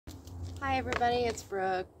Hi everybody, it's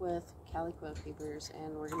Brooke with Cali Quail Keepers,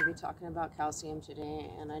 and we're going to be talking about calcium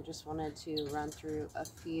today. And I just wanted to run through a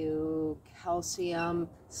few calcium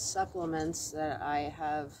supplements that I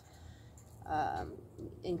have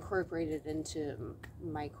incorporated into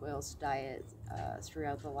my quail's diet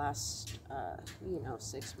throughout the last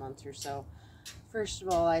 6 months or so. First of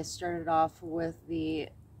all, I started off with the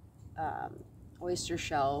oyster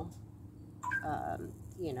shell,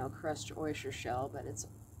 crushed oyster shell, but it's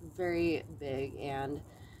very big, and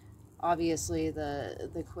obviously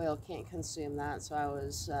the quail can't consume that, so I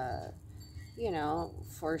was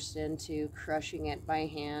forced into crushing it by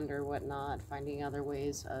hand or whatnot, finding other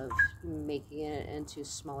ways of making it into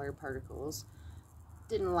smaller particles.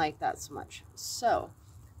 Didn't like that so much, so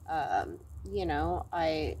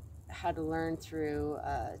I had to learn through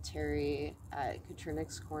Terry at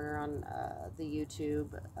Katrina's Corner on the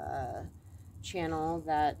YouTube channel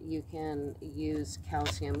that you can use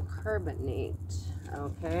calcium carbonate.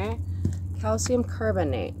 Okay, calcium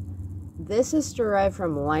carbonate, this is derived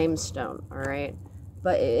from limestone, all right,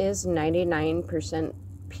 but it is 99%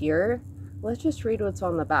 pure. Let's just read what's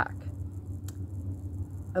on the back.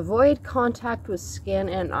 Avoid contact with skin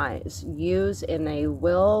and eyes. Use in a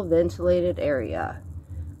well ventilated area.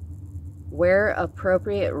 Wear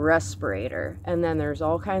appropriate respirator. And then there's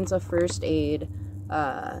all kinds of first aid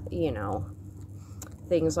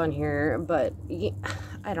things on here, but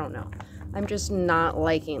I don't know, I'm just not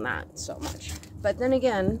liking that so much. But then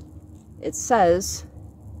again, it says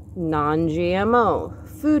non-GMO,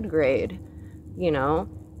 food grade.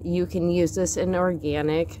 You can use this in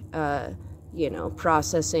organic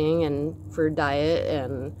processing and for diet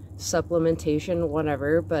and supplementation,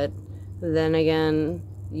 whatever. But then again,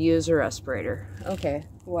 use a respirator. Okay,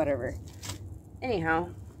 whatever. Anyhow,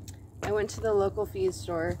 I went to the local feed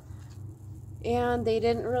store, and they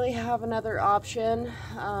didn't really have another option.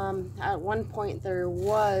 At one point, there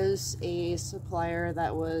was a supplier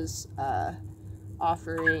that was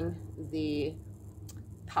offering the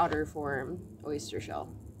powder form oyster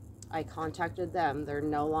shell. I contacted them. They're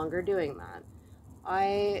no longer doing that.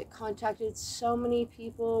 I contacted so many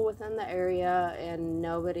people within the area, and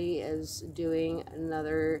nobody is doing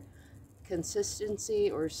another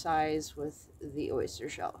consistency or size with the oyster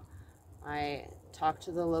shell. I talked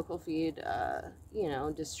to the local feed,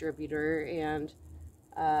 distributor, and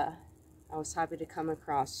I was happy to come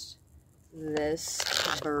across this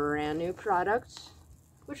brand new product,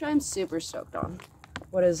 which I'm super stoked on.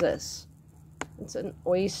 What is this? It's an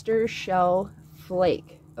oyster shell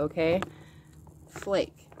flake, okay?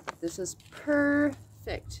 Flake. This is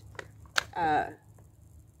perfect. I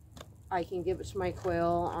can give it to my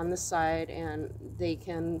quail on the side, and they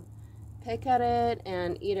can pick at it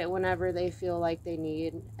and eat it whenever they feel like they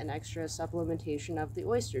need an extra supplementation of the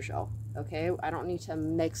oyster shell. Okay, I don't need to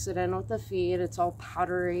mix it in with the feed. It's all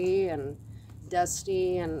powdery and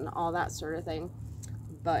dusty and all that sort of thing,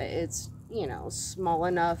 but it's small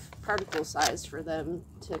enough particle size for them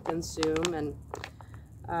to consume, and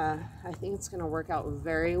I think it's going to work out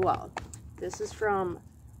very well. This is from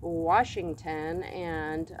Washington,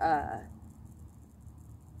 and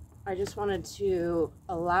I just wanted to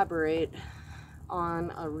elaborate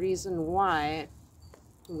on a reason why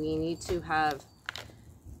we need to have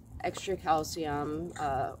extra calcium,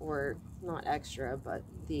 or not extra, but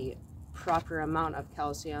the proper amount of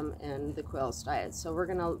calcium in the quail's diet. So we're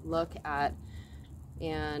going to look at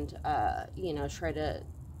and try to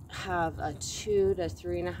have a 2 to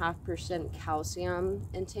 3.5% calcium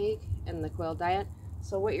intake in the quail diet.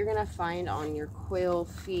 So what you're going to find on your quail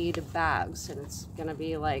feed bags, and it's going to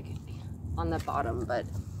be like on the bottom, but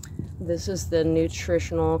this is the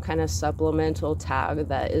nutritional kind of supplemental tag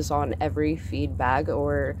that is on every feed bag,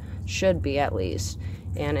 or should be at least.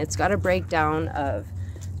 And it's got a breakdown of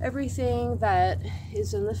everything that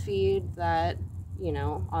is in the feed that,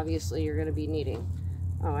 obviously you're going to be needing.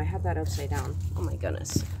 Oh, I had that upside down. Oh my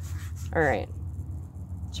goodness. All right.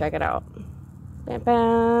 Check it out. Bam,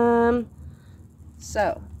 bam.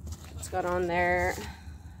 So, it's got on there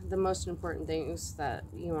the most important things that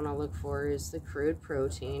you want to look for is the crude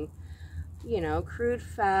protein, crude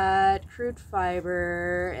fat, crude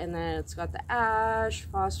fiber, and then it's got the ash,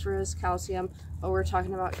 phosphorus, calcium, but we're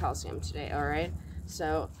talking about calcium today, all right?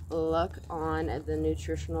 So, look on the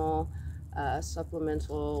nutritional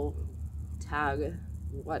supplemental tag,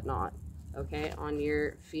 whatnot, okay, on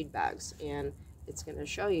your feed bags, and it's going to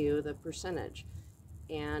show you the percentage.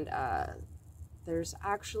 And there's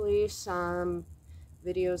actually some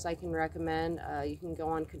videos I can recommend. You can go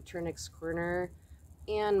on Katrina's Corner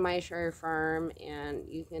and My Shire Farm, and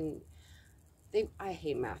you can I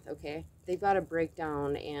hate math, okay? They've got a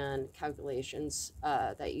breakdown and calculations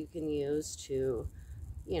that you can use to,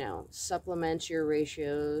 you know, supplement your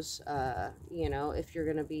ratios. You know, if you're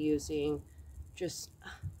going to be using just,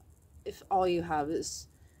 if all you have is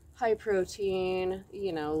high protein,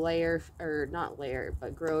 you know, layer, or not layer,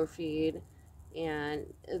 but grower feed, and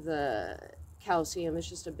the calcium is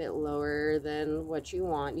just a bit lower than what you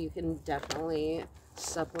want, you can definitely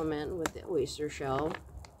supplement with the Oystershell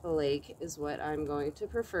FLAKE is what I'm going to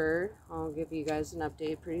prefer. I'll give you guys an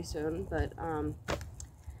update pretty soon, but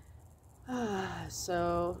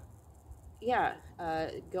so yeah,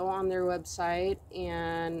 go on their website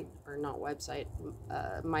and, or not website,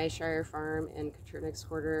 My Shire Farm and Katrina's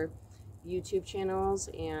Quarter YouTube channels,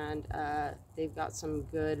 and they've got some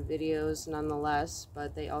good videos nonetheless,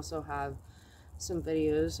 but they also have some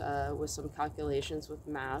videos with some calculations with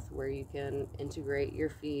math where you can integrate your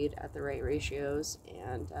feed at the right ratios,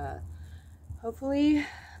 and hopefully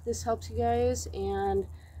this helps you guys. And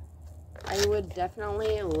I would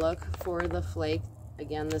definitely look for the flake.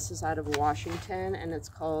 Again, this is out of Washington and it's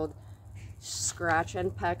called Scratch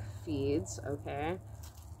and Peck Feeds. Okay,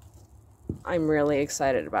 I'm really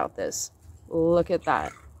excited about this. Look at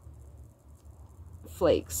that,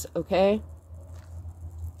 flakes. Okay,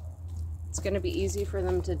 it's going to be easy for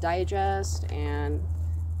them to digest and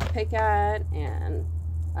pick at, and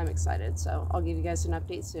I'm excited. So I'll give you guys an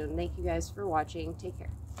update soon. Thank you guys for watching. Take care.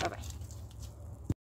 Bye bye.